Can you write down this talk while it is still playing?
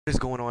What is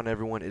going on,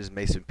 everyone? It is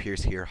Mason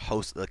Pierce here,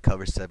 host of the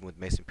Cover 7 with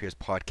Mason Pierce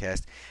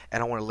podcast,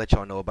 and I want to let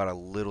y'all know about a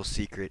little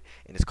secret,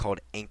 and it's called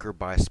Anchor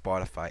by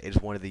Spotify. It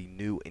is one of the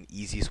new and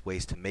easiest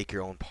ways to make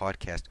your own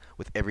podcast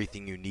with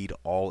everything you need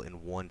all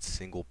in one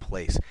single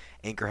place.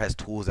 Anchor has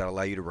tools that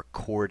allow you to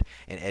record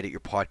and edit your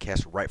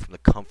podcast right from the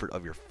comfort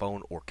of your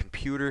phone or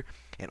computer,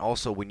 and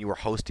also when you are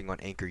hosting on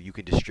Anchor, you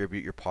can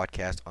distribute your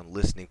podcast on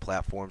listening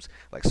platforms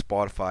like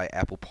Spotify,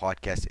 Apple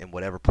Podcasts, and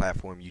whatever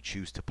platform you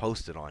choose to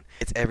post it on.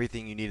 It's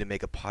everything you need to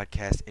make a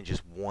podcast in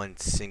just one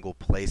single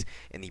place,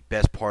 and the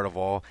best part of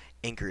all,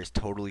 Anchor is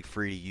totally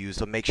free to use,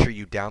 so make sure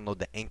you download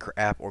the Anchor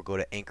app or go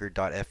to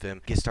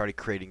anchor.fm, get started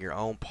creating your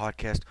own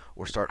podcast,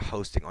 or start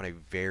hosting on a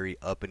very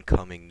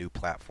up-and-coming new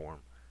platform.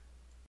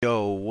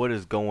 Yo, what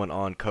is going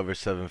on, Cover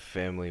 7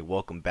 family?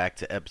 Welcome back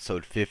to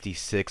episode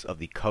 56 of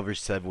the Cover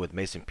 7 with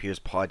Mason Pierce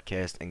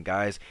podcast. And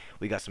guys,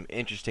 we got some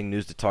interesting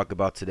news to talk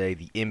about today.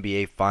 The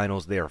NBA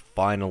Finals, they are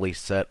finally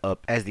set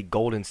up as the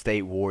Golden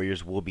State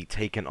Warriors will be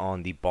taking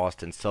on the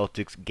Boston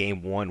Celtics.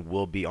 Game 1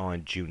 will be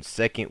on June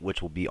 2nd,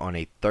 which will be on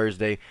a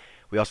Thursday.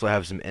 We also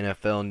have some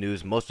NFL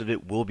news. Most of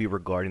it will be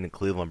regarding the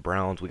Cleveland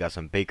Browns. We got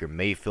some Baker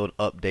Mayfield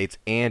updates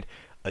and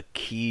a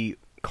key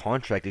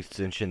contract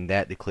extension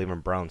that the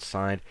Cleveland Browns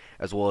signed,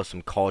 as well as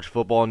some college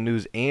football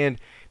news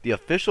and the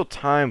official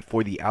time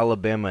for the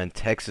Alabama and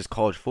Texas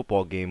college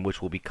football game,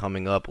 which will be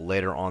coming up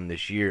later on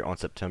this year on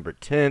September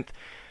 10th.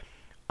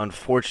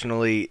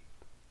 Unfortunately,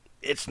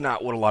 it's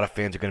not what a lot of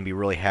fans are going to be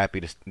really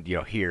happy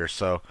to hear.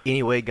 So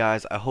anyway,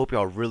 guys, I hope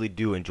y'all really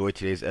do enjoy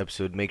today's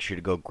episode. Make sure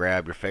to go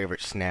grab your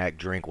favorite snack,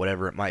 drink,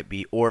 whatever it might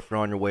be, or if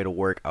you're on your way to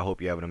work, I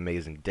hope you have an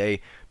amazing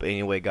day. But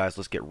anyway, guys,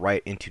 let's get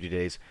right into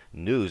today's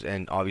news.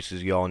 And obviously,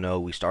 as you all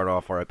know, we start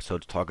off our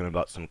episodes talking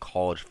about some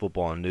college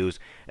football news.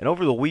 And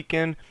over the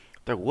weekend,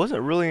 there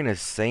wasn't really an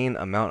insane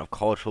amount of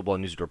college football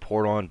news to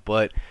report on,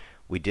 but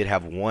we did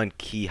have one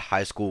key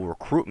high school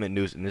recruitment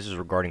news, and this is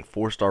regarding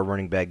four-star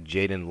running back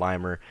Jaden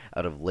Limer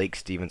out of Lake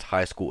Stevens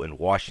High School in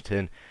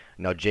Washington.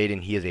 Now,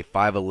 Jaden, he is a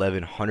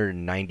 5'11",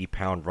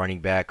 190-pound running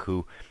back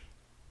who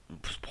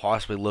was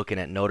possibly looking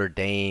at Notre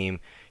Dame.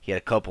 He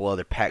had a couple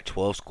other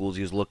Pac-12 schools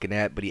he was looking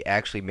at, but he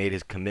actually made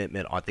his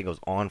commitment, I think it was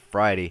on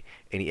Friday,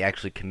 and he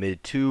actually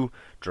committed to,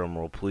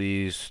 drumroll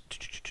please,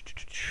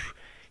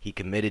 he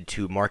committed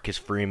to Marcus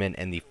Freeman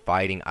and the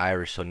Fighting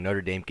Irish, so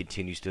Notre Dame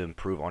continues to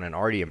improve on an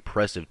already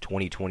impressive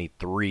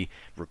 2023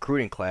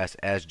 recruiting class,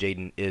 as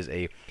Jaden is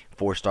a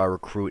four-star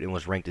recruit and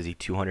was ranked as the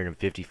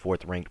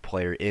 254th ranked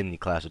player in the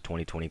class of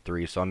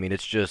 2023. So, I mean,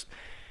 it's just,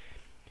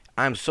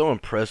 I'm so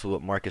impressed with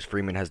what Marcus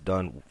Freeman has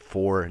done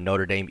for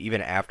Notre Dame,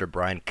 even after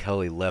Brian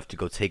Kelly left to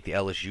go take the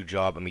LSU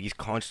job. I mean, he's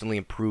constantly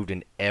improved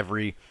in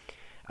every,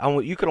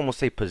 you could almost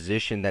say,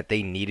 position that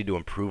they needed to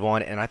improve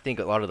on, and I think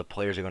a lot of the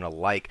players are going to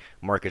like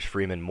Marcus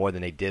Freeman more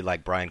than they did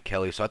like Brian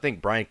Kelly. So I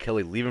think Brian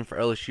Kelly leaving for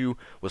LSU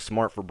was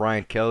smart for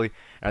Brian Kelly,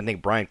 and I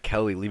think Brian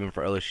Kelly leaving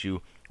for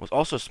LSU was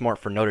also smart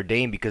for Notre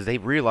Dame because they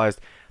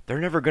realized they're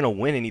never going to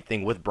win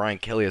anything with Brian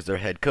Kelly as their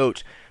head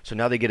coach. So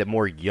now they get a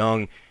more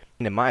young,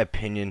 and in my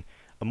opinion,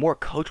 a more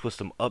coach with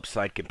some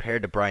upside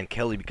compared to Brian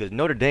Kelly, because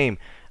Notre Dame,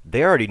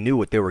 they already knew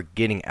what they were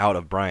getting out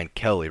of Brian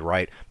Kelly,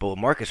 right? But with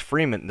Marcus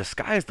Freeman, the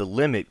sky is the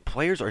limit.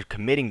 Players are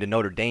committing to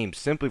Notre Dame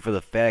simply for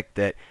the fact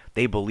that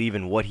they believe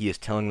in what he is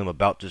telling them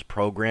about this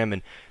program.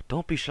 And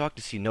don't be shocked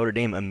to see Notre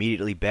Dame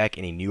immediately back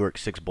in a New York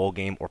Six bowl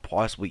game or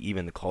possibly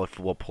even the college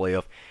football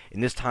playoff.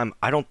 And this time,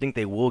 I don't think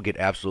they will get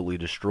absolutely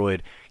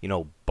destroyed,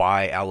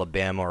 by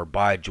Alabama or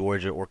by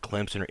Georgia or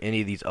Clemson or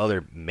any of these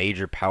other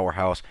major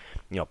powerhouse,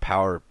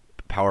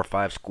 Power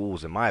 5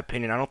 schools. In my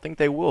opinion, I don't think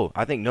they will.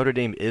 I think Notre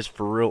Dame is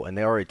for real, and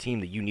they are a team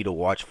that you need to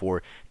watch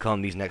for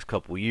come these next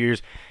couple of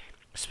years,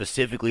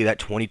 specifically that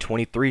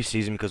 2023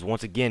 season, because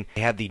once again,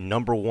 they had the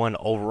number one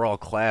overall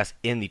class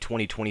in the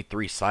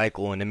 2023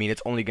 cycle, and I mean,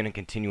 it's only going to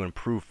continue to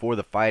improve for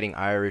the Fighting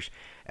Irish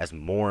as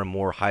more and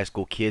more high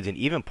school kids and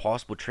even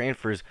possible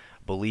transfers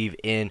believe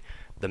in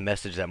the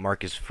message that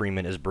Marcus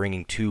Freeman is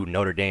bringing to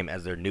Notre Dame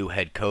as their new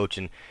head coach.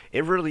 And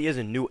it really is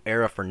a new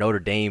era for Notre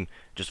Dame,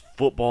 just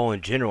football in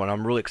general, and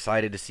I'm really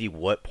excited to see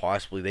what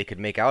possibly they could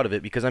make out of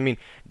it, because I mean,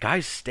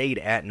 guys stayed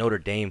at Notre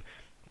Dame.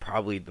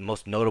 Probably the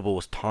most notable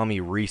was Tommy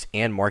Rees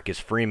and Marcus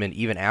Freeman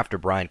even after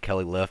Brian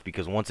Kelly left,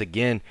 because once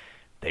again,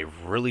 they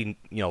really,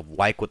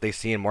 like what they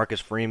see in Marcus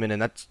Freeman,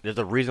 and there's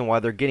a reason why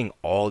they're getting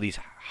all these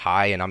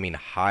high, and I mean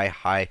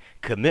high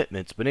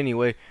commitments. But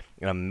anyway,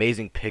 an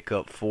amazing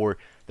pickup for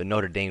the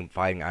Notre Dame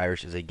Fighting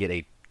Irish as they get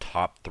a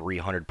top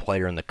 300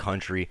 player in the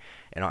country,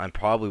 and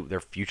probably their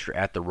future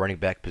at the running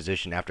back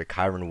position after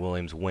Kyron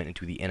Williams went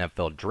into the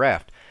NFL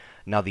draft.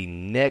 Now, the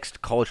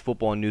next college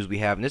football news we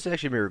have, and this is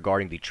actually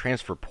regarding the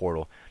transfer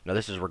portal. Now,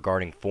 this is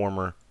regarding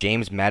former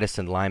James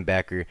Madison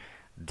linebacker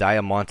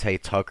Diamante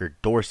Tucker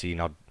Dorsey.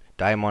 Now,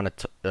 Diamond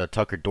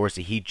Tucker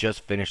Dorsey, he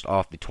just finished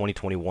off the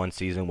 2021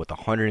 season with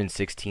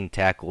 116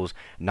 tackles,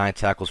 9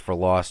 tackles for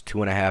loss,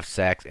 2.5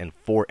 sacks, and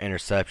 4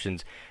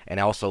 interceptions,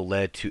 and also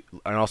led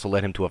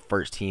him to a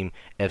first-team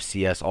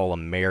FCS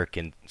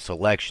All-American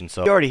selection.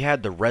 So he already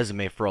had the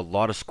resume for a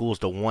lot of schools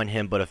to want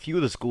him, but a few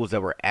of the schools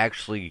that were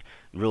actually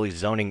really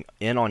zoning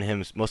in on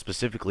him, most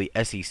specifically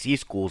SEC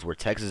schools, were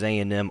Texas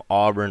A&M,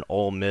 Auburn,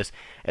 Ole Miss,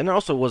 and there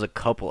also was a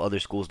couple other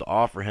schools to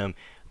offer him.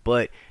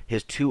 But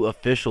his 2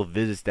 official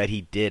visits that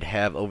he did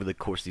have over the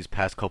course of these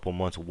past couple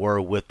months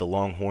were with the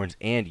Longhorns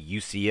and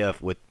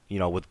UCF with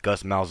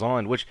Gus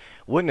Malzahn, which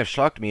wouldn't have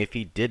shocked me if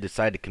he did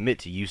decide to commit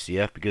to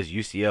UCF, because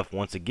UCF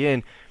once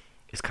again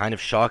is kind of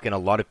shocking a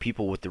lot of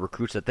people with the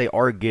recruits that they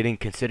are getting,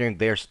 considering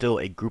they are still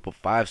a Group of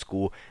 5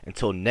 school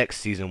until next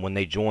season when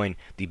they join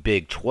the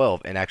Big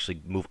 12 and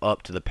actually move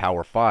up to the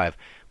Power 5.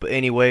 But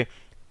anyway,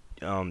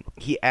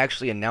 he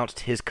actually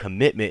announced his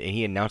commitment, and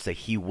he announced that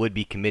he would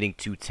be committing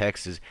to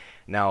Texas.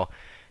 Now,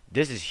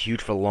 this is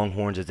huge for the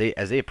Longhorns as they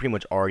have pretty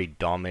much already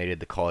dominated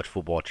the college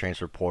football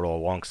transfer portal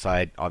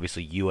alongside,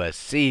 obviously,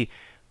 USC.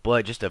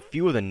 But just a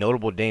few of the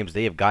notable names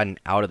they have gotten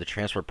out of the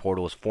transfer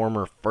portal is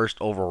former first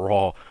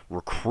overall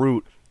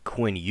recruit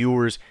Quinn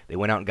Ewers. They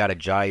went out and got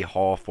Ajayi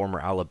Hall,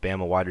 former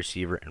Alabama wide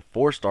receiver and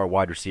 4-star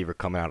wide receiver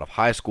coming out of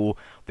high school.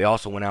 They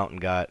also went out and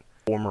got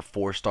former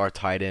 4-star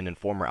tight end and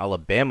former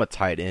Alabama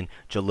tight end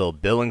Jalil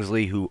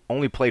Billingsley, who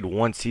only played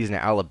 1 season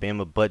at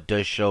Alabama but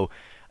does show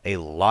a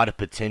lot of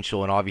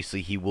potential, and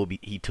obviously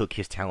he took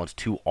his talents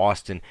to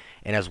Austin.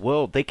 And as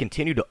well, they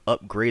continue to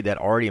upgrade that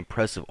already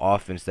impressive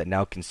offense that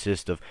now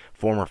consists of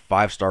former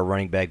 5-star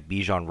running back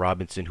Bijan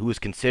Robinson, who is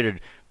considered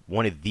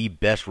one of the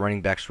best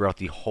running backs throughout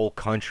the whole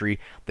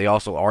country. They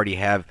also already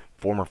have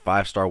former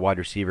 5-star wide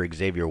receiver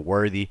Xavier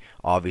Worthy,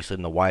 obviously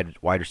in the wide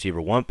receiver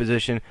 1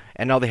 position,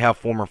 and now they have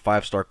former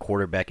 5-star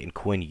quarterback in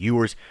Quinn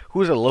Ewers,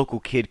 who is a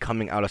local kid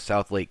coming out of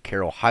South Lake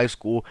Carroll High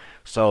School.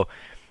 So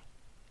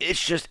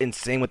it's just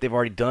insane what they've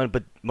already done.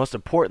 But most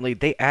importantly,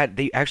 they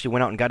actually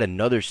went out and got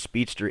another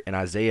speedster in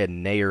Isaiah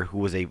Nayer, who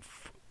was a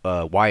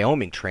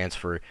Wyoming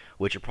transfer,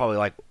 which you're probably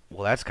like,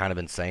 well, that's kind of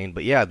insane.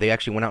 But yeah, they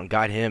actually went out and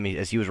got him,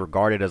 as he was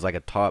regarded as like a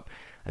top,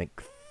 I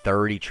think,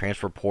 30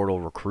 transfer portal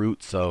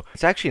recruit. So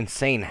it's actually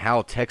insane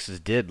how Texas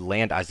did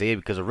land Isaiah,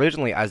 because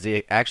originally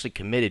Isaiah actually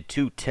committed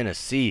to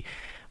Tennessee.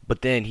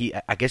 But then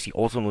I guess he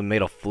ultimately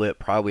made a flip,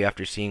 probably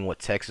after seeing what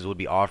Texas would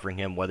be offering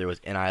him, whether it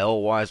was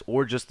NIL-wise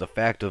or just the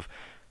fact of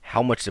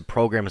how much the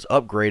program is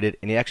upgraded,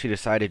 and he actually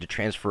decided to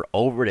transfer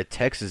over to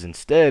Texas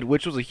instead,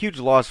 which was a huge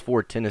loss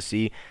for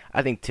Tennessee.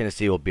 I think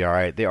Tennessee will be all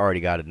right. They already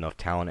got enough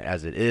talent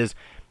as it is,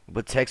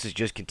 but Texas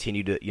just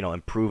continued to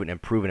improve and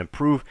improve and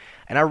improve.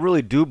 And I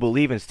really do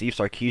believe in Steve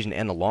Sarkisian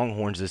and the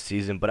Longhorns this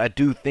season, but I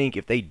do think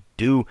if they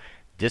do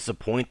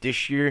disappoint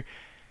this year,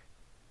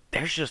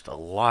 there's just a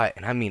lot,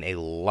 and I mean a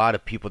lot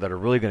of people that are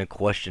really going to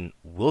question,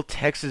 will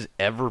Texas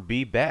ever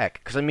be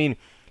back? Because, I mean,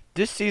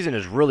 this season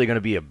is really going to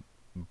be a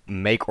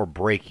make or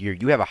break year.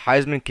 You have a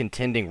Heisman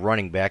contending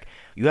running back.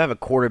 You have a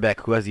quarterback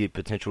who has the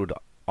potential to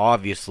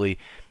obviously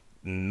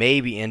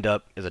maybe end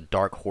up as a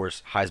dark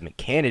horse Heisman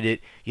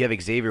candidate. You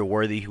have Xavier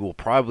Worthy, who will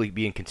probably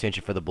be in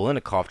contention for the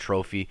Biletnikoff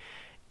Trophy.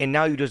 And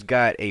now you just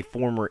got a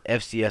former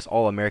FCS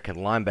All-American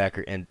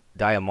linebacker in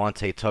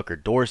Diamante Tucker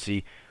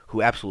Dorsey,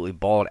 who absolutely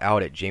balled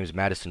out at James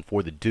Madison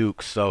for the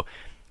Dukes. So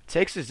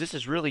Texas, this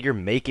is really your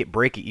make it,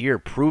 break it year.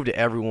 Prove to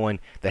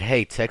everyone that,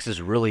 hey, Texas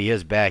really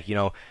is back.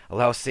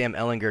 Allow Sam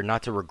Ehlinger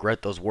not to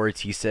regret those words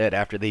he said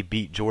after they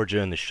beat Georgia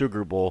in the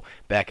Sugar Bowl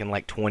back in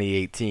like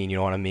 2018. You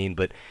know what I mean?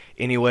 But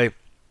anyway,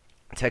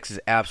 Texas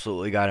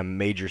absolutely got a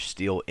major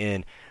steal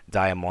in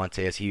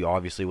Diamante, as he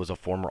obviously was a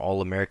former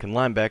All-American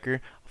linebacker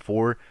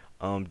for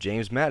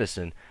James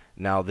Madison.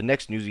 Now, the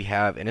next news we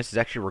have, and this is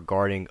actually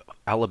regarding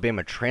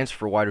Alabama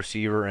transfer wide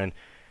receiver and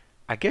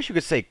I guess you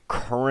could say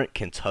current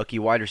Kentucky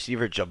wide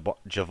receiver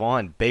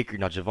Javon Baker.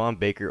 Now, Javon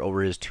Baker,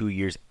 over his 2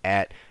 years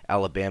at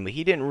Alabama,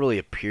 he didn't really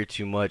appear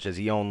too much, as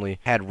he only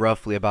had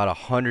roughly about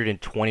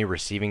 120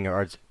 receiving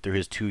yards through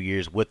his 2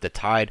 years with the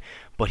Tide,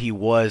 but he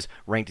was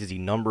ranked as the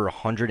number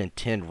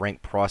 110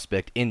 ranked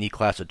prospect in the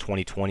class of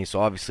 2020, so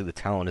obviously the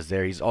talent is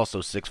there. He's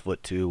also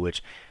 6'2",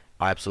 which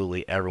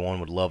absolutely everyone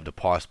would love to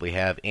possibly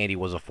have, and he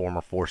was a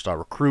former 4-star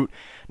recruit.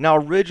 Now,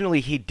 originally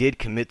he did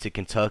commit to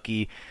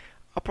Kentucky,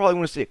 I probably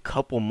want to say a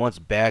couple months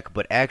back,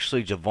 but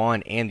actually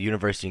Javon and the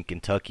University of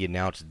Kentucky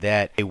announced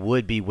that they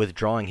would be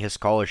withdrawing his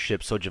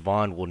scholarship, so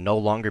Javon will no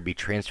longer be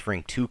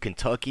transferring to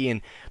Kentucky.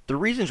 And the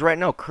reasons right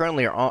now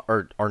currently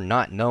are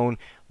not known,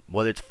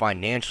 whether it's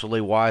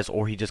financially wise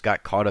or he just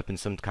got caught up in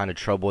some kind of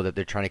trouble that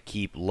they're trying to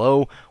keep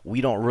low.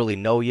 We don't really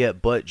know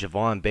yet, but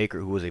Javon Baker,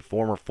 who was a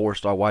former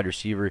 4-star wide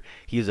receiver,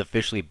 he is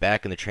officially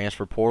back in the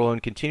transfer portal,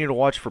 and continue to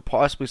watch for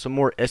possibly some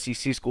more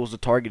SEC schools to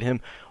target him,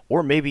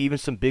 or maybe even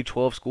some Big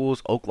 12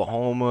 schools,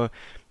 Oklahoma,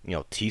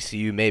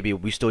 TCU maybe.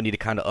 We still need to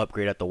kind of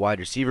upgrade at the wide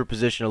receiver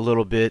position a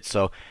little bit.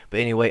 But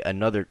anyway,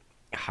 another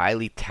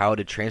highly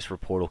touted transfer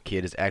portal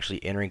kid is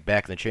actually entering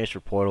back in the transfer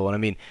portal, and I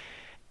mean,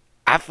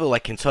 I feel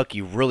like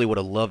Kentucky really would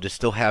have loved to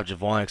still have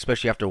Javon,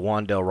 especially after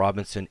Wan'Dale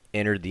Robinson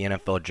entered the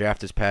NFL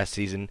draft this past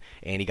season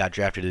and he got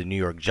drafted to the New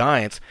York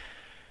Giants.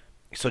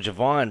 So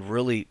Javon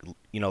really,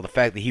 the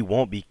fact that he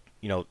won't be,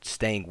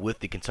 staying with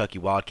the Kentucky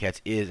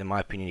Wildcats is, in my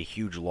opinion, a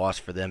huge loss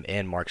for them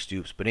and Mark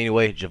Stoops. But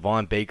anyway,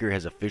 Javon Baker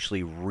has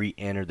officially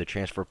re-entered the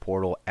transfer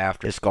portal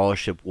after his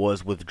scholarship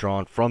was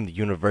withdrawn from the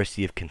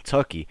University of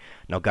Kentucky.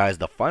 Now, guys,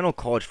 the final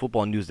college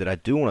football news that I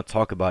do want to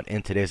talk about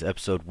in today's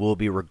episode will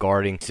be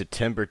regarding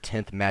September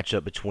 10th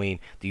matchup between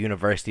the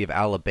University of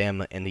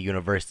Alabama and the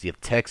University of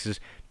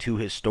Texas. Two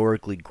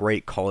historically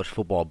great college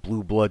football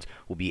blue bloods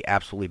will be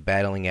absolutely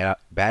battling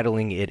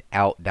it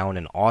out down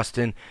in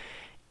Austin.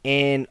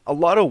 And a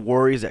lot of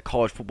worries that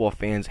college football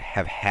fans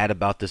have had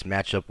about this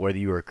matchup, whether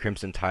you're a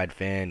Crimson Tide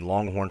fan,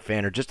 Longhorn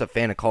fan, or just a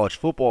fan of college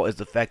football, is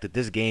the fact that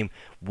this game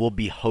will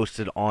be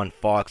hosted on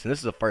Fox. And this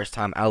is the first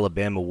time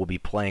Alabama will be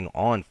playing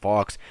on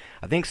Fox,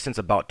 I think, since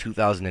about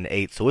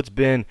 2008. So it's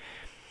been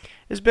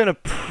a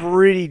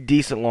pretty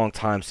decent long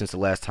time since the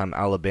last time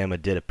Alabama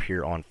did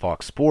appear on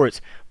Fox Sports.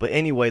 But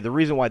anyway, the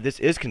reason why this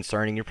is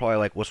concerning, you're probably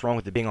like, what's wrong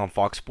with it being on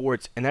Fox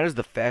Sports? And that is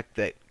the fact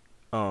that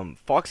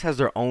Fox has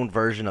their own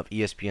version of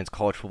ESPN's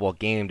college football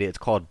game day. It's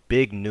called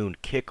Big Noon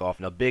Kickoff.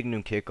 Now, Big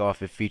Noon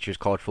Kickoff, it features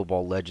college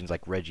football legends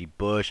like Reggie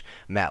Bush,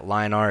 Matt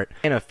Leinart,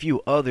 and a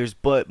few others,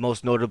 but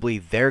most notably,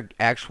 their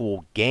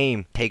actual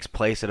game takes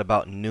place at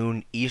about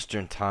noon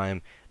Eastern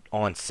time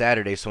on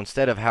Saturday. So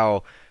instead of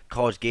how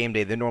College Game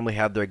Day, they normally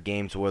have their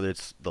games, whether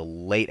it's the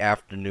late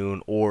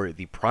afternoon or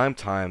the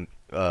primetime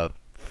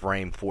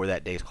frame for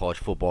that day's college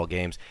football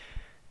games,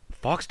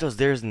 Fox does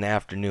theirs in the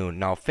afternoon.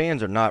 Now,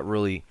 fans are not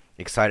really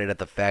excited at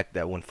the fact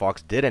that when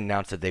Fox did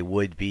announce that they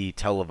would be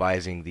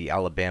televising the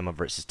Alabama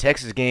versus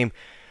Texas game,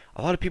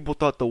 a lot of people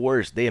thought the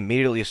worst. They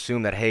immediately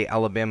assumed that, hey,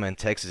 Alabama and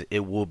Texas,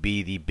 it will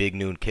be the Big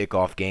Noon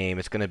Kickoff game.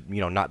 It's going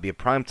to, not be a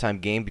primetime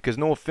game because,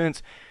 no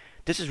offense,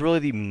 this is really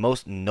the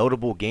most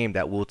notable game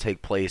that will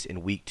take place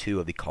in week 2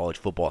 of the college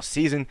football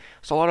season.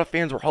 So a lot of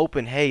fans were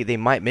hoping, hey, they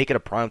might make it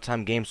a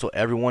primetime game so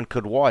everyone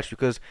could watch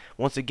because,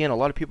 once again, a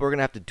lot of people are going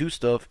to have to do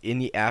stuff in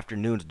the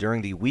afternoons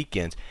during the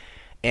weekends.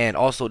 And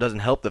also, it doesn't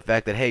help the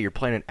fact that, hey, you're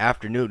playing an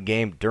afternoon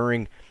game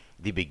during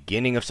the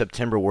beginning of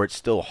September where it's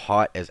still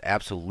hot as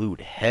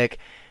absolute heck.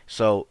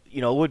 So,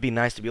 it would be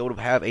nice to be able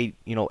to have a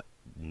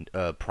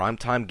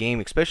primetime game,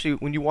 especially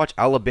when you watch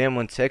Alabama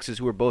and Texas,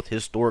 who are both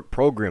historic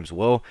programs.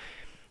 Well,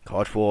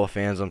 college football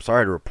fans, I'm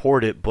sorry to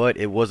report it, but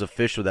it was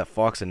official that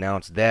Fox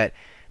announced that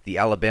the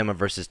Alabama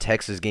versus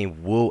Texas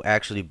game will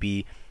actually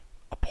be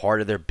a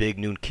part of their Big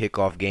Noon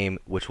Kickoff game,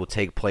 which will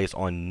take place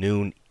on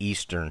noon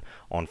Eastern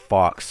on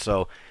Fox.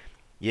 So,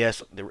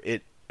 yes,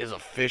 it is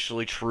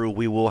officially true.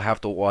 We will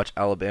have to watch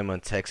Alabama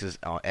and Texas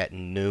at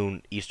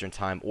noon Eastern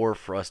time, or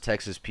for us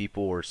Texas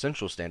people or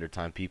Central Standard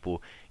Time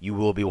people, you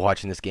will be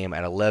watching this game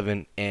at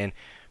 11. And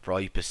for all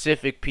you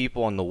Pacific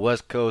people on the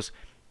West Coast,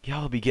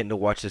 y'all will be getting to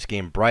watch this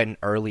game bright and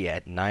early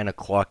at 9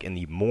 o'clock in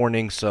the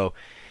morning. So,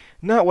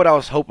 not what I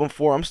was hoping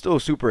for. I'm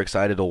still super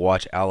excited to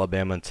watch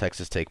Alabama and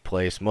Texas take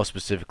place, most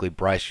specifically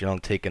Bryce Young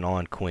taking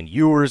on Quinn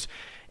Ewers,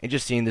 and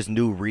just seeing this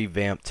new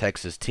revamped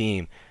Texas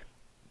team.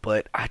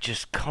 But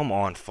come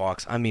on,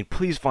 Fox. I mean,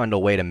 please find a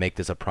way to make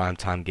this a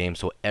primetime game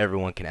so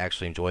everyone can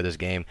actually enjoy this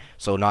game.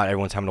 So not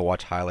everyone's having to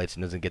watch highlights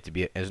and is not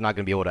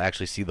going to be able to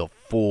actually see the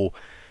full,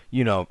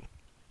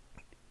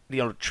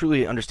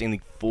 truly understand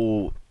the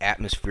full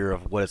atmosphere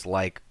of what it's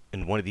like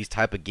in one of these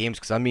type of games.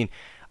 Because, I mean,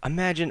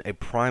 imagine a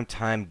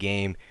primetime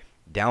game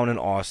down in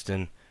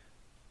Austin,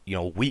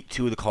 week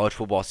 2 of the college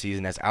football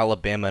season as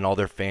Alabama and all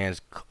their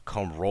fans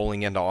come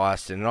rolling into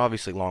Austin. And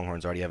obviously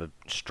Longhorns already have a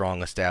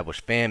strong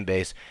established fan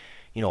base.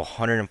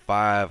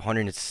 105,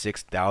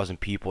 106,000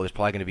 people. There's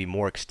probably going to be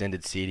more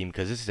extended seating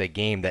because this is a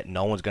game that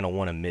no one's going to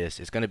want to miss.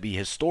 It's going to be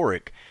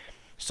historic.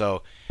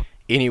 So,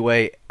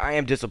 anyway, I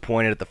am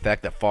disappointed at the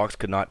fact that Fox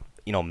could not,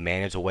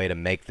 manage a way to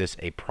make this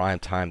a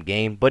primetime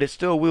game. But it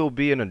still will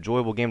be an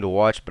enjoyable game to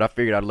watch. But I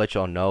figured I'd let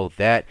y'all know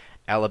that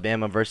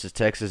Alabama versus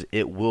Texas,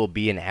 it will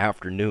be an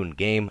afternoon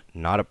game,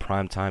 not a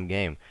primetime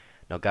game.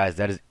 Now, guys,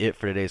 that is it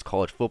for today's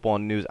college football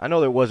news. I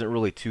know there wasn't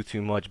really too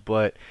much,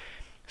 but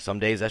some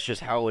days that's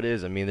just how it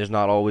is. I mean, there's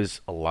not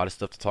always a lot of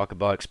stuff to talk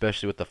about,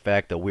 especially with the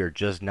fact that we're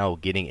just now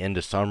getting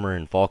into summer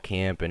and fall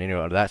camp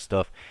and that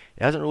stuff.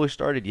 It hasn't really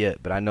started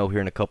yet, but I know here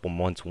in a couple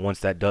months,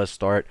 once that does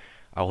start,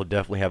 I will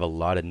definitely have a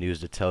lot of news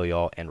to tell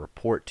y'all and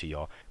report to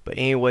y'all. But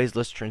anyways,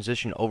 let's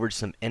transition over to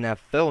some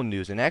NFL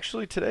news. And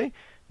actually today,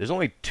 there's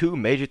only 2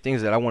 major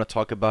things that I want to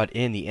talk about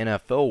in the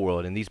NFL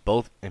world, and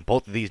both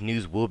of these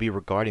news will be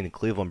regarding the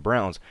Cleveland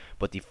Browns.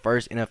 But the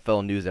first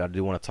NFL news that I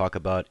do want to talk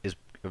about is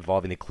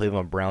involving the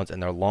Cleveland Browns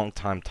and their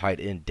longtime tight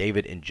end,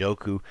 David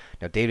Njoku.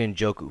 Now, David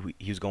Njoku,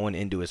 he's going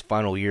into his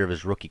final year of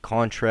his rookie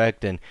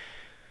contract, and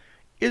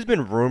it's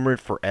been rumored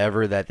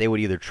forever that they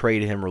would either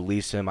trade him,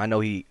 release him. I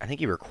think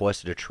he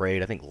requested a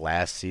trade,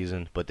 last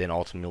season, but then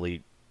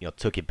ultimately,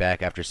 took it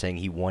back after saying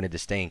he wanted to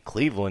stay in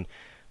Cleveland.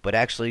 But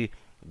actually,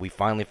 we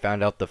finally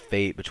found out the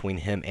fate between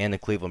him and the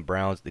Cleveland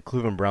Browns. The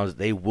Cleveland Browns,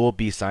 they will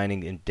be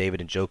signing in David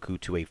Njoku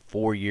to a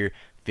 4-year,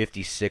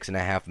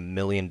 $56.5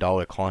 million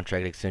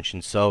contract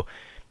extension. So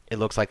it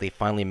looks like they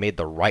finally made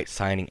the right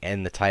signing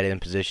in the tight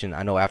end position.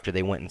 I know after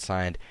they went and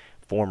signed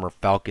former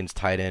Falcons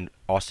tight end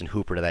Austin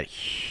Hooper to that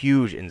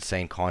huge,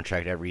 insane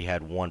contract after he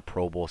had one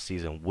Pro Bowl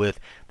season with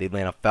the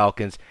Atlanta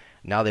Falcons.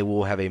 Now they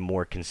will have a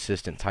more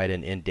consistent tight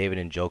end in David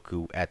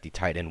Njoku at the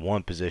tight end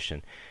one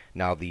position.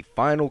 Now the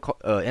final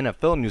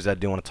NFL news I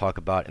do want to talk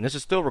about, and this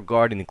is still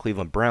regarding the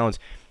Cleveland Browns.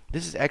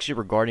 This is actually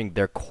regarding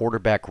their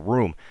quarterback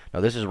room. Now,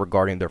 this is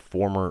regarding their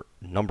former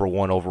number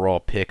one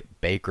overall pick,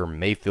 Baker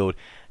Mayfield.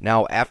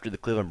 Now, after the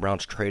Cleveland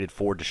Browns traded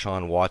for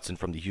Deshaun Watson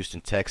from the Houston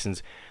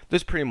Texans,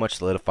 this pretty much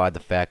solidified the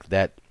fact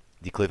that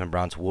the Cleveland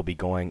Browns will be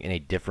going in a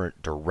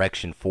different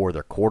direction for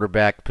their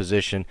quarterback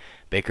position.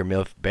 Baker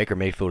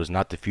Mayfield is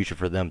not the future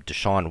for them.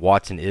 Deshaun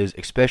Watson is,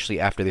 especially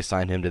after they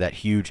signed him to that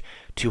huge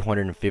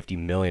 $250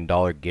 million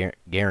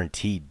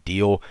guaranteed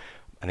deal,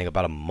 I think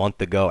about a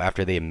month ago,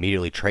 after they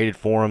immediately traded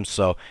for him.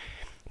 So,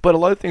 but a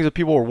lot of things that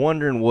people were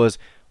wondering was,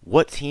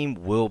 what team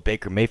will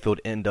Baker Mayfield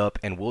end up,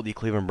 and will the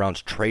Cleveland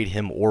Browns trade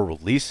him or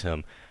release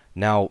him?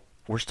 Now,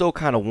 we're still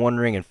kind of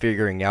wondering and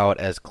figuring out,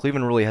 as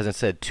Cleveland really hasn't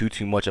said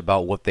too much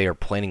about what they are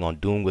planning on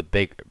doing with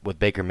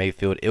Baker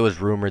Mayfield. It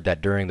was rumored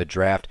that during the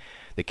draft,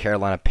 the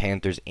Carolina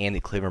Panthers and the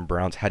Cleveland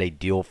Browns had a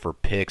deal for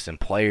picks and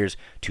players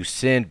to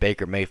send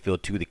Baker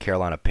Mayfield to the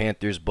Carolina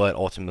Panthers, but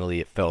ultimately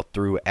it fell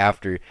through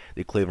after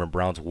the Cleveland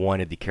Browns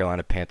wanted the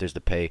Carolina Panthers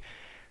to pay,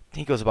 I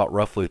think it was about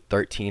roughly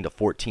 $13 to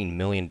 $14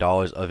 million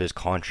of his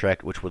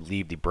contract, which would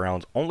leave the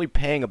Browns only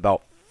paying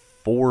about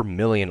 $4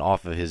 million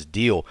off of his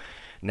deal.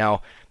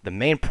 Now, the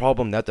main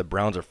problem that the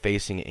Browns are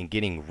facing in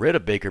getting rid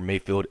of Baker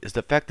Mayfield is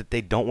the fact that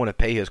they don't want to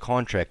pay his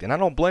contract, and I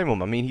don't blame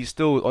him. I mean, he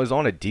still is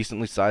on a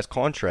decently sized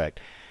contract.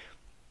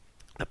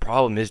 The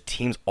problem is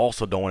teams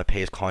also don't want to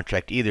pay his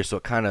contract either, so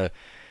it kind of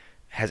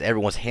has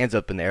everyone's hands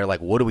up in the air, like,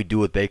 what do we do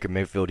with Baker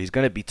Mayfield? He's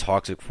going to be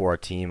toxic for our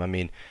team. I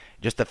mean,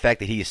 just the fact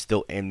that he is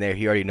still in there,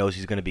 he already knows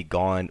he's going to be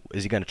gone.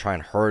 Is he going to try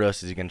and hurt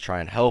us? Is he going to try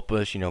and help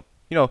us?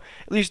 At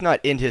least not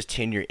end his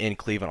tenure in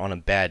Cleveland on a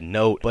bad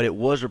note. But it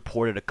was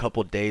reported a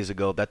couple days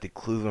ago that the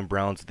Cleveland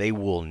Browns, they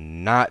will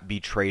not be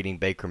trading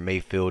Baker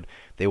Mayfield.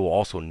 They will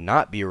also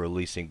not be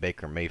releasing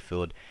Baker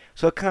Mayfield.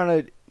 So it kind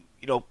of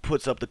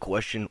puts up the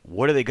question,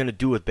 what are they going to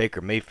do with Baker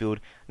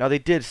Mayfield? Now, they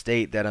did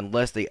state that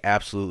unless they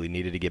absolutely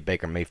needed to get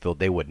Baker Mayfield,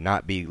 they would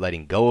not be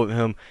letting go of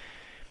him.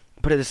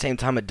 But at the same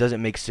time, it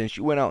doesn't make sense.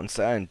 You went out and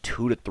signed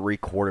 2 to 3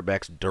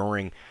 quarterbacks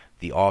during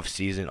the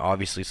offseason,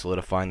 obviously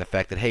solidifying the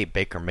fact that, hey,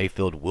 Baker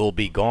Mayfield will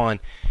be gone,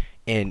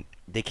 and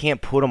they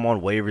can't put him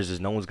on waivers as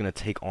no one's going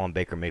to take on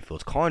Baker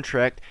Mayfield's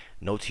contract.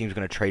 No team's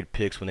going to trade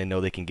picks when they know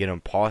they can get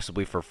him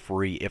possibly for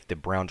free if the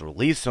Browns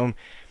release him.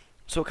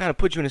 So it kind of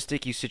puts you in a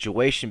sticky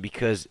situation,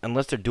 because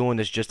unless they're doing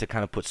this just to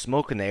kind of put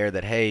smoke in the air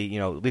that, hey,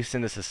 at least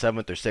send us a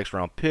 7th or 6th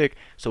round pick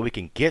so we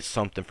can get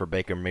something for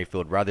Baker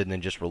Mayfield rather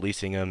than just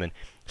releasing him and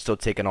still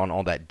taking on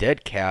all that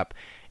dead cap,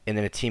 and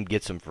then a team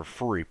gets him for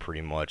free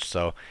pretty much.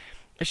 So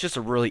it's just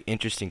a really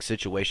interesting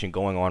situation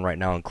going on right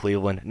now in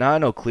Cleveland. Now, I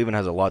know Cleveland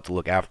has a lot to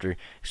look after,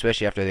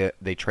 especially after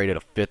they traded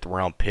a 5th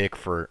round pick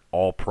for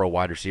all-pro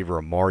wide receiver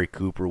Amari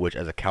Cooper, which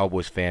as a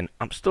Cowboys fan,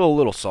 I'm still a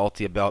little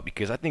salty about,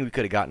 because I think we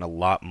could have gotten a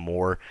lot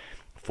more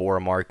for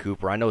Amari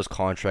Cooper. I know his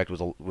contract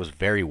was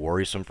very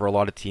worrisome for a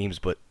lot of teams,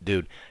 but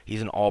dude,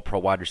 he's an all-pro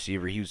wide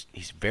receiver. He's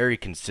very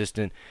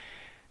consistent.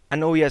 I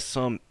know he has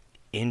some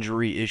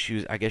injury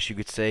issues, I guess you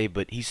could say,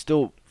 but he's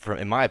still,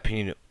 in my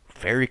opinion,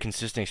 very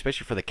consistent,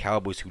 especially for the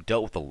Cowboys, who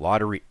dealt with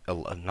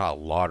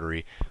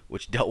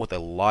which dealt with a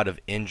lot of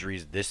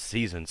injuries this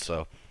season.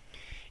 So,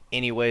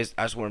 anyways,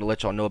 I just wanted to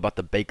let y'all know about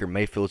the Baker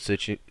Mayfield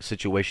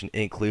situation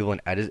in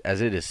Cleveland,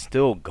 as it is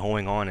still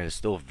going on and is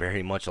still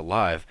very much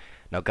alive.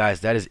 Now,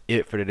 guys, that is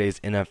it for today's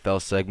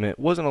NFL segment.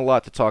 Wasn't a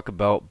lot to talk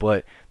about,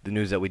 but the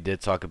news that we did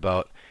talk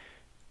about,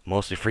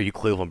 mostly for you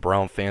Cleveland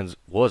Brown fans,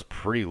 was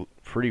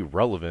pretty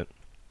relevant.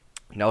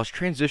 Now, let's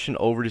transition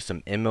over to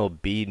some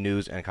MLB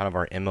news and kind of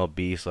our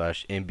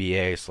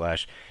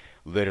MLB/NBA/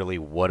 literally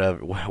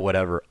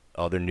whatever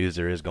other news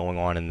there is going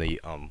on in the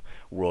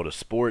world of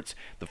sports.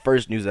 The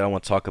first news that I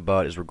want to talk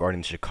about is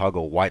regarding the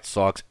Chicago White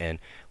Sox and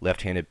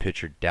left-handed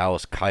pitcher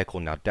Dallas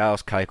Keuchel. Now,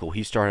 Dallas Keuchel,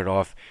 he started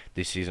off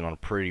this season on a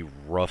pretty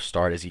rough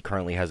start, as he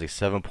currently has a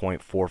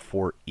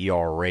 7.44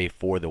 ERA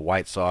for the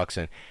White Sox,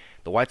 and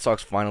the White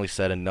Sox finally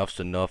said enough's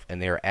enough,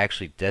 and they are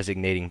actually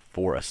designating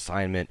for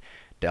assignment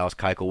Dallas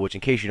Keuchel, which,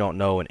 in case you don't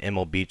know, in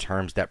MLB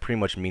terms, that pretty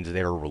much means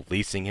they're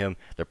releasing him.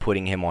 They're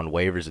putting him on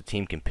waivers. A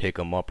team can pick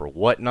him up or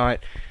whatnot.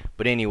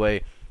 But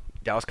anyway,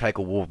 Dallas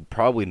Keuchel will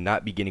probably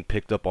not be getting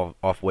picked up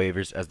off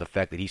waivers, as the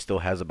fact that he still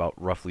has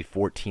about roughly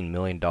 $14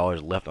 million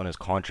left on his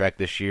contract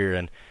this year,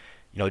 and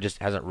it just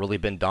hasn't really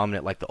been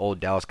dominant like the old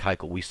Dallas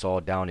Keuchel we saw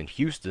down in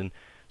Houston.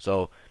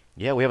 So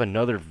yeah, we have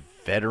another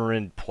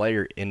veteran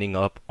player ending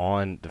up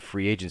on the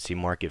free agency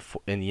market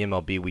in the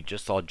MLB. We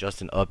just saw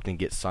Justin Upton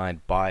get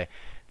signed by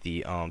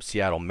the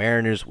Seattle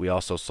Mariners. We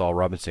also saw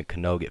Robinson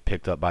Cano get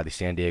picked up by the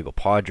San Diego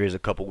Padres a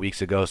couple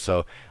weeks ago.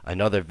 So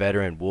another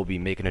veteran will be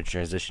making a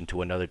transition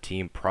to another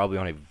team, probably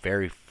on a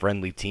very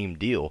friendly team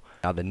deal.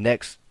 Now, the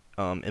next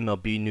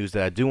MLB news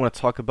that I do want to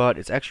talk about.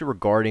 It's actually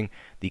regarding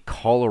the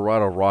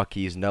Colorado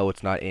Rockies. No,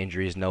 it's not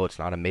injuries. No, it's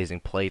not amazing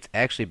play. It's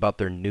actually about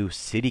their new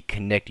City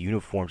Connect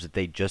uniforms that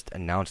they just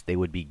announced they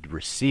would be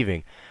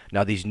receiving.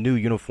 Now, these new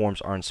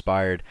uniforms are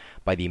inspired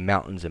by the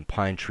mountains and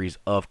pine trees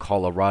of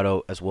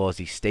Colorado, as well as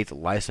the state's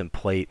license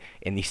plate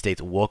and the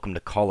state's welcome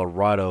to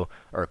Colorado,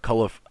 or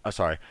color.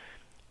 Sorry,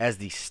 as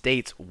the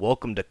state's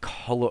welcome to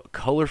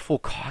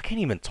colorful. I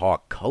can't even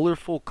talk.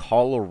 Colorful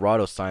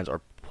Colorado signs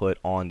are put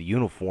on the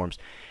uniforms,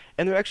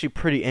 and they're actually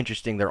pretty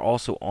interesting. They're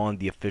also on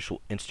the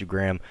official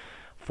Instagram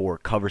for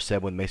Cover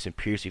 7 with Mason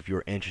Pierce if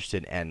you're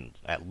interested in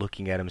at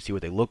looking at them and see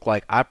what they look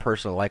like. I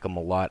personally like them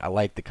a lot. I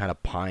like the kind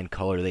of pine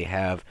color they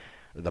have,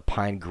 the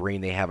pine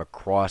green they have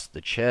across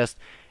the chest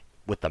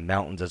with the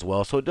mountains as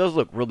well. So it does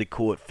look really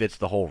cool. It fits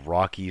the whole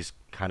Rockies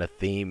kind of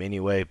theme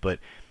anyway, but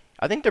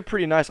I think they're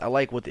pretty nice. I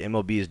like what the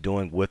MLB is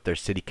doing with their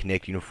City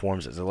Connect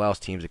uniforms. It allows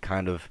teams to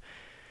kind of,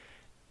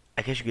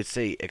 I guess you could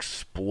say,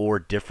 explore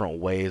different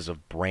ways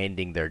of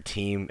branding their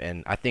team.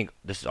 And I think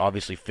this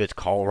obviously fits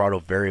Colorado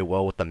very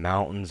well with the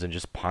mountains and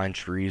just pine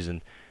trees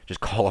and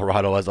just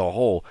Colorado as a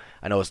whole.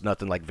 I know it's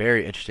nothing like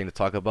very interesting to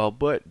talk about,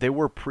 but they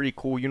were pretty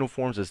cool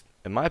uniforms. As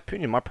in my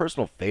opinion, my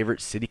personal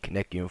favorite City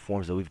Connect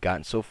uniforms that we've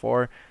gotten so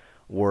far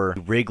were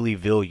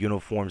Wrigleyville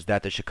uniforms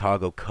that the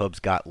Chicago Cubs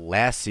got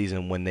last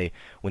season when the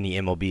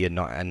MLB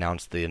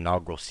announced the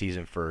inaugural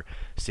season for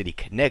City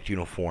Connect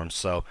uniforms.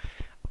 So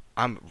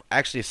I'm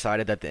actually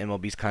excited that the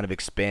MLB is kind of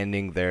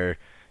expanding their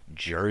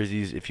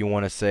jerseys, if you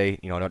want to say,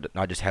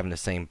 not just having the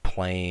same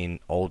plain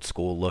old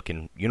school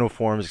looking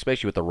uniforms,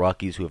 especially with the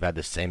Rockies, who have had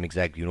the same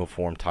exact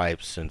uniform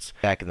type since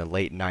back in the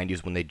late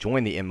 90s when they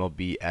joined the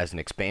MLB as an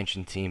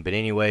expansion team. But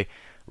anyway,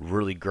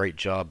 really great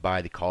job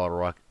by the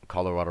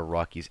Colorado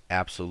Rockies,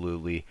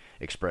 absolutely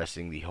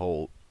expressing the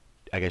whole,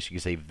 I guess you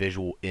could say,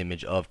 visual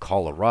image of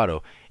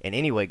Colorado. And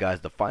anyway, guys,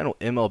 the final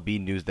MLB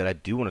news that I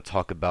do want to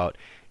talk about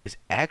is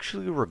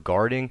actually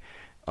regarding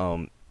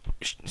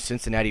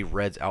Cincinnati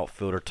Reds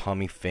outfielder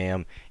Tommy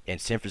Pham and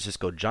San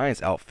Francisco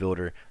Giants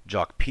outfielder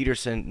Joc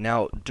Pederson.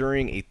 Now,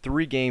 during a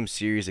 3-game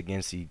series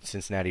against the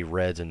Cincinnati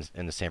Reds and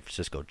the San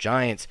Francisco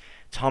Giants,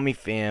 Tommy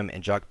Pham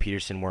and Joc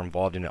Pederson were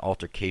involved in an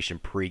altercation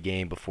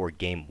pre-game before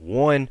Game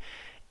 1,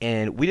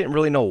 and we didn't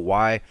really know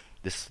why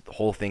this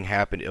whole thing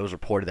happened. It was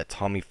reported that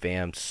Tommy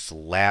Pham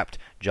slapped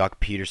Joc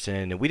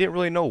Pederson, and we didn't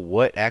really know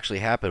what actually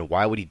happened.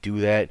 Why would he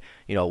do that?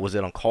 Was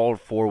it uncalled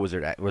for? Was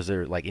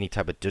there like any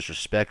type of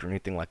disrespect or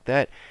anything like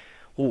that?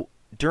 Well,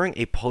 during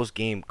a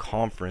post-game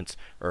conference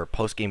or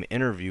post-game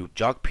interview,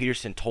 Joc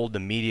Pederson told the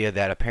media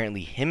that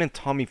apparently him and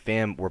Tommy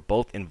Pham were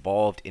both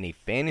involved in a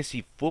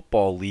fantasy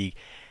football league,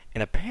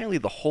 and apparently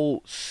the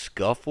whole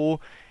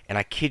scuffle, and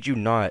I kid you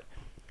not,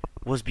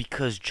 was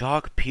because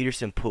Joc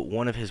Pederson put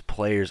one of his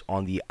players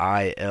on the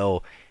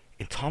IL,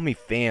 and Tommy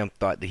Pham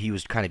thought that he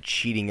was kind of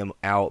cheating him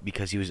out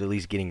because he was at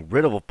least getting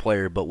rid of a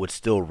player but would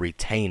still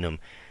retain him.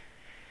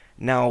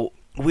 Now,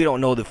 we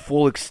don't know the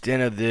full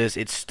extent of this.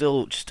 It's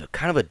still just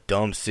kind of a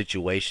dumb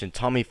situation.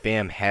 Tommy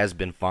Pham has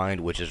been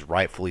fined, which is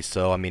rightfully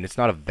so. I mean, it's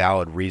not a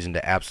valid reason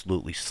to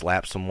absolutely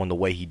slap someone the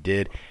way he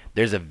did.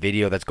 There's a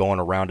video that's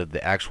going around of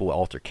the actual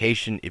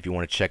altercation. If you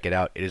want to check it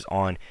out, it is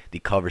on the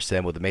Cover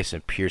 7 with the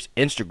Mason Pierce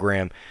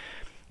Instagram.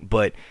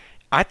 But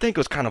I think it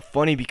was kind of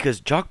funny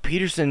because Joc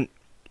Pederson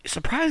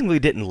surprisingly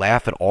didn't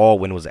laugh at all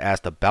when it was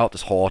asked about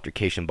this whole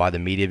altercation by the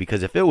media,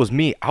 because if it was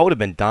me, I would have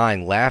been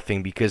dying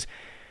laughing, because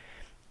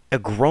a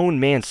grown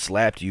man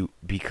slapped you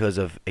because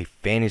of a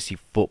fantasy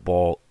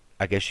football,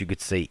 I guess you could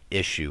say,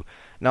 issue.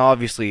 Now,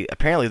 obviously,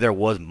 apparently there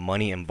was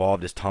money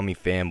involved, as Tommy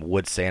Pham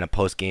would say in a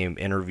post-game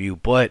interview,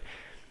 but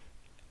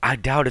I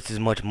doubt it's as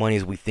much money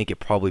as we think it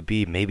probably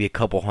be, maybe a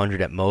couple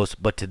hundred at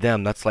most, but to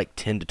them, that's like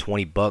 10 to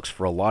 20 bucks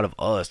for a lot of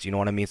us, you know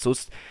what I mean? So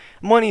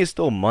money is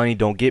still money,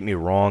 don't get me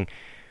wrong,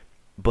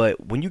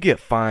 but when you get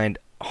fined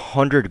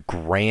 100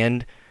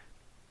 grand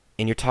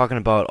and you're talking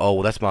about, oh,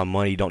 well, that's my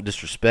money, don't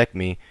disrespect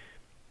me,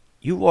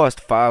 you lost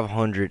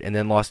 500 and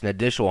then lost an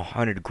additional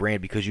 100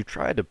 grand because you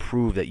tried to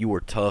prove that you were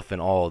tough and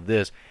all of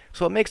this.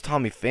 So it makes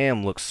Tommy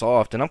Pham look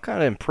soft, and I'm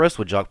kind of impressed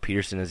with Joc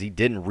Pederson as he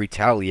didn't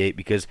retaliate,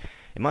 because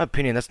in my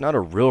opinion, that's not a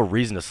real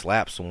reason to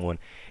slap someone.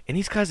 And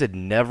these guys had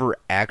never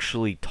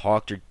actually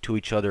talked to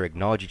each other,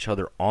 acknowledged each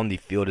other on the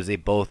field, as they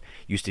both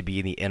used to be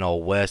in the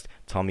NL West,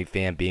 Tommy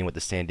Pham being with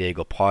the San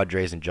Diego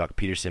Padres and Joc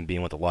Pederson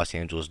being with the Los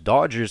Angeles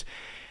Dodgers.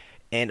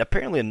 And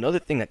apparently another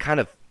thing that kind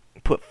of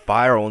put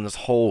fire on this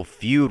whole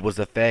feud was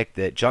the fact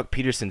that Joc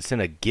Pederson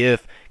sent a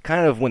GIF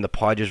kind of when the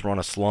Padres were on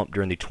a slump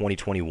during the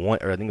 2021,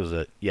 or I think it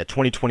was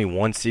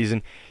 2021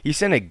 season. He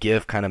sent a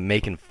GIF kind of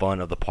making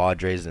fun of the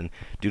Padres, and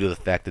due to the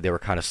fact that they were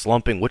kind of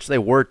slumping, which they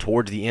were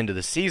towards the end of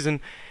the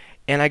season.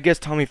 And I guess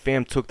Tommy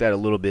Pham took that a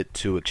little bit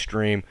too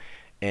extreme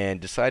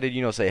and decided,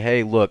 say,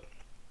 hey, look,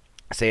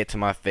 say it to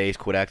my face,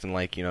 quit acting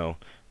like, yada,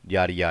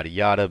 yada,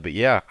 yada. But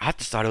yeah, I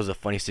just thought it was a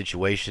funny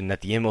situation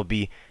that the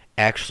MLB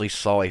actually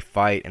saw a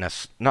fight, and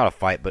not a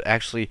fight, but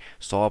actually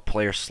saw a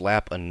player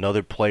slap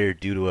another player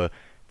due to a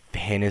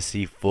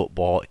fantasy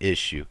football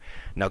issue.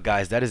 Now,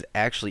 guys, that is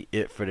actually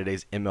it for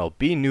today's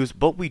MLB news,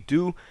 but we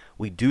do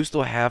we do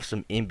still have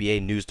some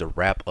NBA news to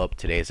wrap up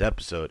today's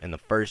episode. And the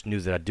first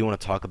news that I do want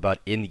to talk about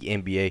in the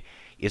NBA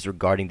is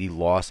regarding the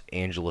Los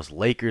Angeles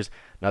Lakers.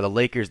 Now, the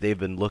Lakers, they've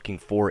been looking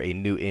for a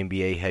new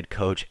NBA head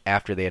coach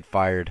after they had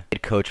fired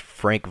head coach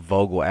Frank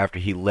Vogel after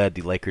he led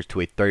the Lakers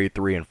to a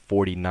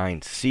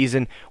 33-49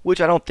 season,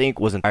 which I don't think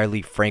was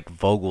entirely Frank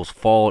Vogel's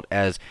fault,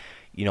 as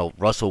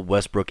Russell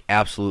Westbrook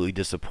absolutely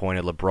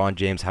disappointed. LeBron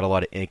James had a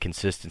lot of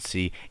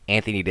inconsistency.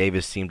 Anthony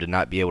Davis seemed to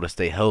not be able to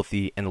stay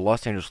healthy. And the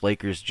Los Angeles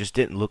Lakers just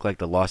didn't look like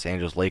the Los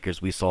Angeles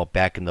Lakers we saw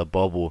back in the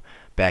bubble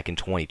back in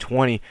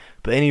 2020.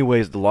 But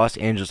anyways, the Los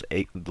Angeles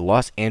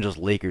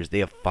Lakers, they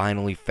have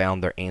finally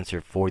found their answer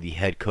for the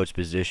head coach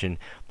position.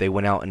 They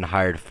went out and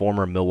hired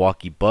former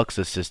Milwaukee Bucks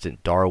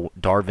assistant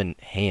Darvin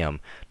Ham.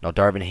 Now,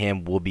 Darvin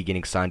Ham will be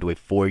getting signed to a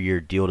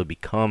 4-year deal to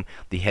become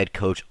the head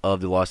coach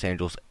of the Los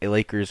Angeles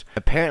Lakers.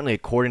 Apparently,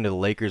 according to the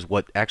Lakers,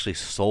 what actually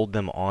sold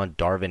them on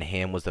Darvin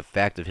Ham was the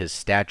fact of his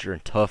stature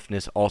and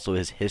toughness, also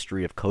his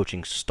history of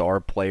coaching star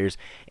players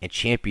and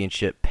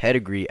championship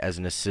pedigree as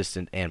an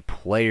assistant and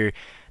player.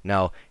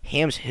 Now,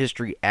 Ham's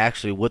history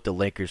actually with the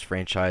Lakers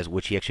franchise,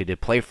 which he actually did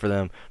play for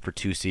them for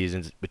 2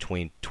 seasons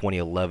between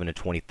 2011 and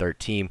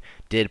 2013,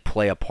 did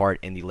play a part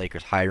in the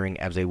Lakers hiring,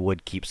 as they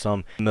would keep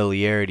some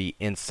familiarity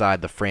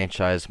inside the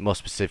franchise, most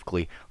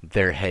specifically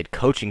their head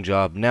coaching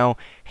job. Now,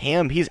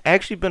 Ham, he's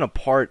actually been a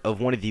part of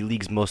one of the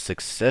league's most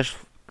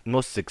successful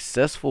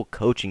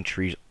coaching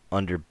trees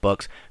under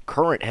Bucks'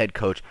 current head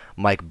coach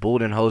Mike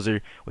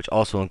Budenholzer, which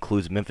also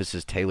includes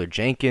Memphis's Taylor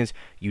Jenkins,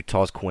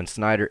 Utah's Quinn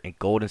Snyder, and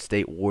Golden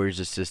State Warriors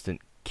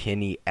assistant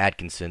Kenny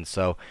Atkinson.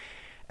 So,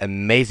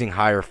 amazing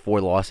hire for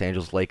the Los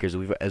Angeles Lakers.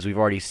 As we've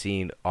already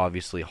seen,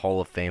 obviously,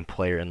 Hall of Fame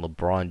player and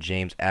LeBron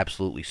James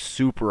absolutely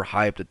super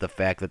hyped at the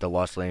fact that the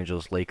Los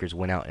Angeles Lakers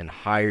went out and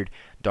hired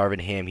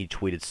Darvin Ham. He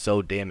tweeted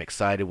so damn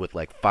excited with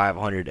like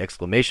 500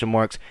 exclamation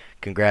marks.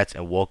 Congrats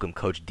and welcome,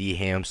 Coach D.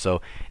 Ham.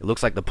 So it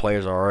looks like the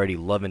players are already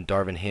loving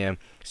Darvin Ham.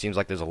 Seems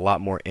like there's a lot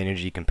more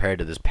energy compared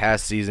to this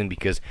past season,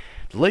 because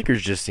the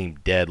Lakers just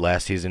seemed dead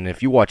last season. And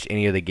if you watch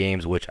any of the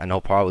games, which I know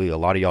probably a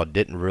lot of y'all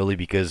didn't really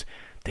because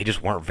they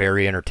just weren't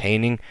very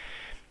entertaining,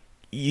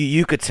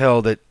 you could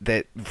tell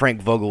that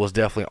Frank Vogel was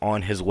definitely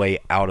on his way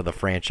out of the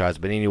franchise.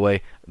 But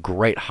anyway,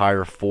 great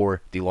hire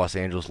for the Los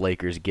Angeles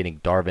Lakers, getting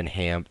Darvin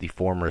Ham, the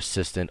former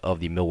assistant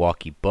of the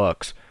Milwaukee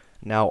Bucks.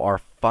 Now,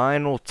 our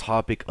final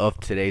topic of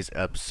today's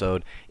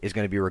episode is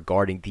going to be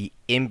regarding the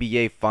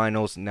NBA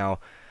Finals. Now,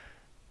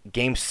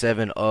 Game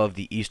 7 of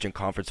the Eastern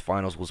Conference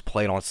Finals was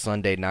played on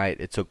Sunday night.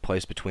 It took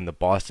place between the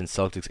Boston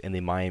Celtics and the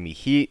Miami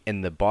Heat,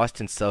 and the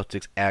Boston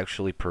Celtics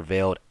actually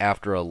prevailed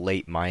after a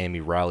late Miami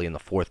rally in the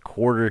fourth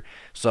quarter.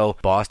 So,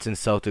 Boston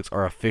Celtics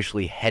are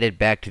officially headed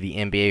back to the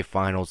NBA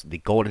Finals. The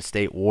Golden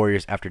State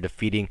Warriors, after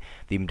defeating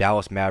the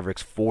Dallas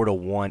Mavericks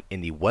 4-1 in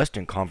the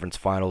Western Conference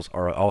Finals,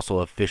 are also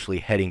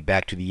officially heading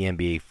back to the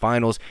NBA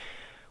Finals,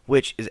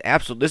 which is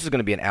this is going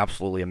to be an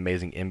absolutely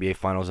amazing NBA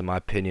Finals in my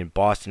opinion.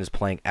 Boston is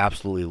playing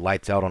absolutely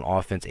lights out on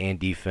offense and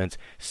defense.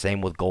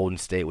 Same with Golden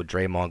State with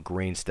Draymond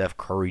Green, Steph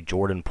Curry,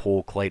 Jordan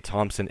Poole, Klay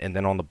Thompson. And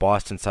then on the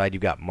Boston side,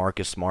 you've got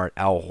Marcus Smart,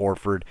 Al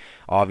Horford,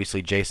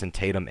 obviously Jason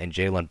Tatum, and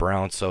Jaylen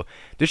Brown. So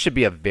this should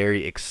be a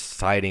very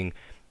exciting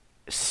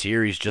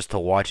series just to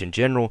watch in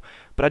general.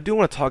 But I do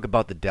want to talk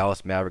about the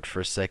Dallas Mavericks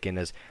for a second,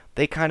 as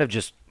they kind of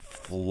just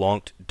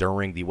flunked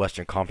during the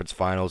Western Conference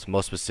Finals,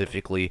 most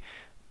specifically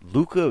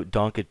Luka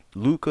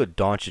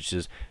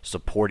Doncic's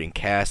supporting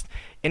cast.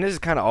 And this has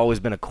kind of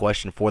always been a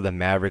question for the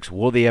Mavericks.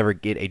 Will they ever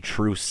get a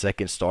true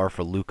second star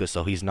for Luka,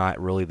 so he's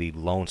not really the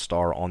lone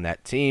star on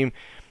that team?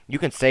 You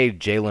can say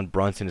Jalen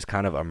Brunson is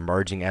kind of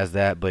emerging as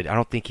that, but I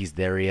don't think he's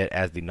there yet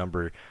as the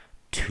number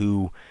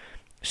 2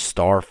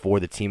 star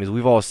for the team. As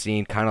we've all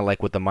seen, kind of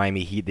like with the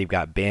Miami Heat, they've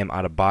got Bam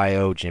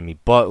Adebayo, Jimmy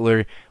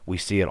Butler. We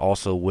see it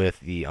also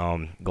with the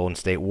Golden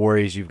State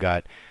Warriors. You've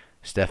got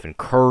Stephen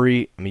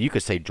Curry. I mean, you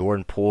could say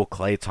Jordan Poole,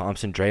 Klay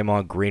Thompson,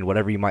 Draymond Green,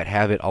 whatever you might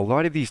have it. A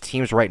lot of these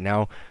teams right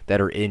now that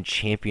are in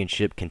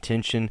championship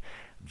contention,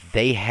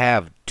 they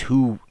have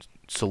 2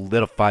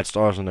 solidified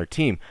stars on their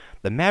team.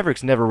 The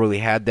Mavericks never really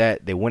had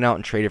that. They went out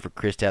and traded for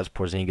Kristaps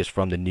Porzingis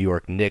from the New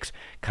York Knicks,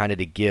 kind of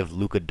to give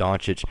Luka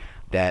Doncic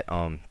that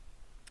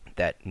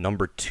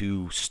number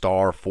 2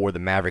 star for the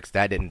Mavericks.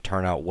 That didn't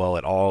turn out well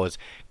at all, as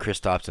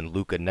Kristaps and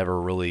Luka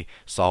never really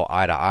saw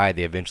eye to eye.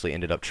 They eventually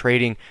ended up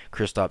trading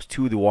Kristaps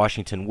to the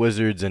Washington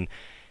Wizards, and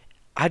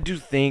I do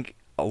think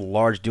a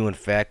large due in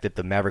fact that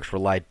the Mavericks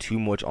relied too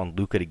much on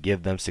Luka to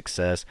give them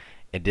success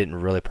and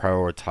didn't really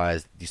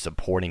prioritize the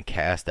supporting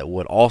cast that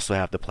would also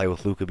have to play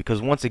with Luka,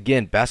 because once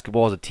again,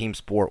 basketball is a team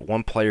sport.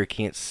 One player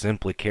can't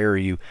simply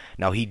carry you.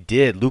 Now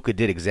Luka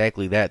did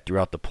exactly that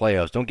throughout the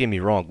playoffs. Don't get me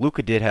wrong,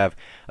 Luka did have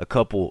a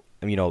couple,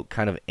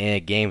 kind of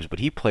games, but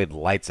he played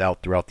lights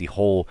out throughout the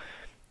whole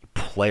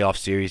playoff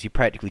series. He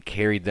practically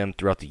carried them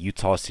throughout the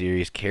Utah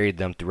series, carried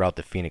them throughout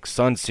the Phoenix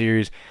Suns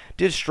series.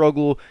 Did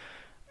struggle,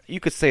 you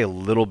could say, a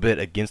little bit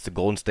against the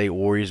Golden State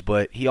Warriors,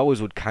 but he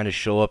always would kind of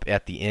show up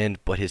at the end,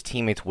 but his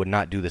teammates would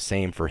not do the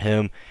same for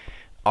him.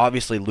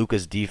 Obviously,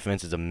 Luka's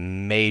defense is a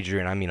major,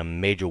 and I mean a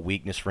major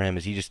weakness for him,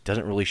 is he just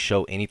doesn't really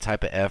show any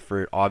type of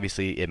effort.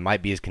 Obviously, it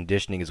might be his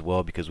conditioning as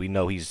well, because we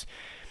know he's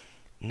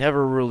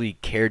never really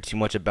cared too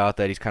much about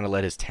that. He's kind of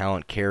let his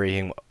talent carry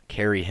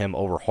him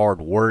over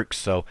hard work.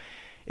 So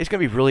it's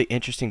going to be really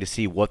interesting to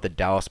see what the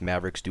Dallas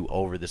Mavericks do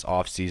over this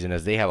offseason,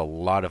 as they have a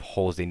lot of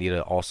holes they need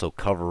to also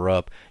cover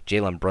up.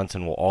 Jalen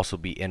Brunson will also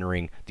be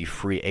entering the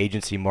free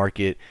agency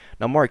market.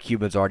 Now, Mark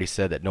Cuban's already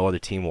said that no other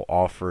team will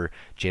offer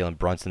Jalen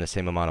Brunson the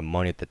same amount of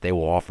money that they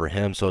will offer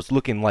him. So it's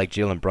looking like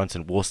Jalen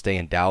Brunson will stay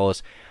in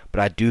Dallas.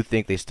 But I do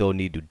think they still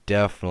need to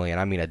definitely,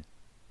 and I mean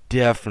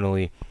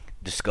definitely,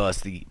 discuss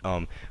the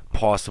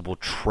possible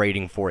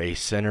trading for a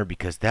center,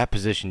 because that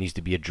position needs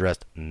to be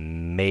addressed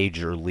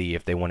majorly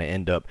if they want to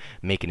end up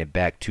making it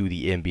back to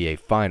the NBA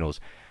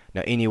Finals.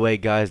 Now, anyway,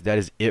 guys, that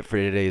is it for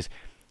today's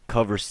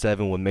Cover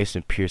 7 with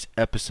Mason Pierce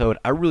episode.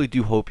 I really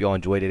do hope y'all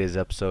enjoyed today's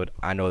episode.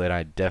 I know that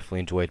I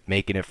definitely enjoyed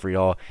making it for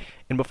y'all.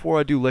 And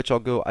before I do let y'all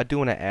go, I do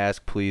want to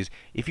ask, please,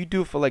 if you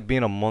do feel like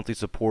being a monthly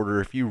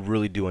supporter, if you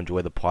really do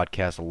enjoy the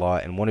podcast a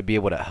lot and want to be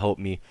able to help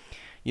me,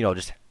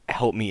 just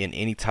help me in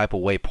any type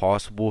of way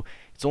possible,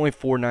 it's only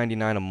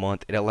 $4.99 a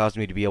month. It allows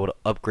me to be able to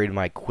upgrade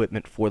my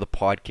equipment for the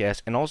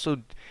podcast and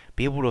also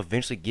be able to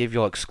eventually give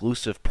y'all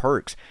exclusive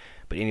perks.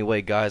 But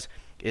anyway, guys,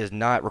 it is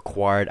not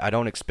required. I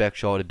don't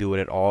expect y'all to do it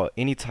at all.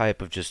 Any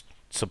type of just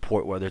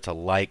support, whether it's a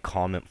like,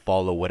 comment,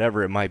 follow,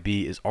 whatever it might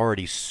be, is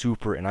already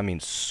super, and I mean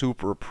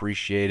super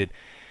appreciated.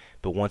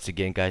 But once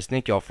again, guys,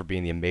 thank y'all for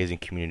being the amazing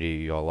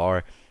community y'all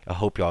are. I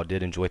hope y'all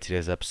did enjoy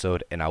today's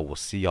episode, and I will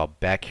see y'all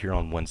back here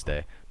on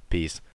Wednesday. Peace.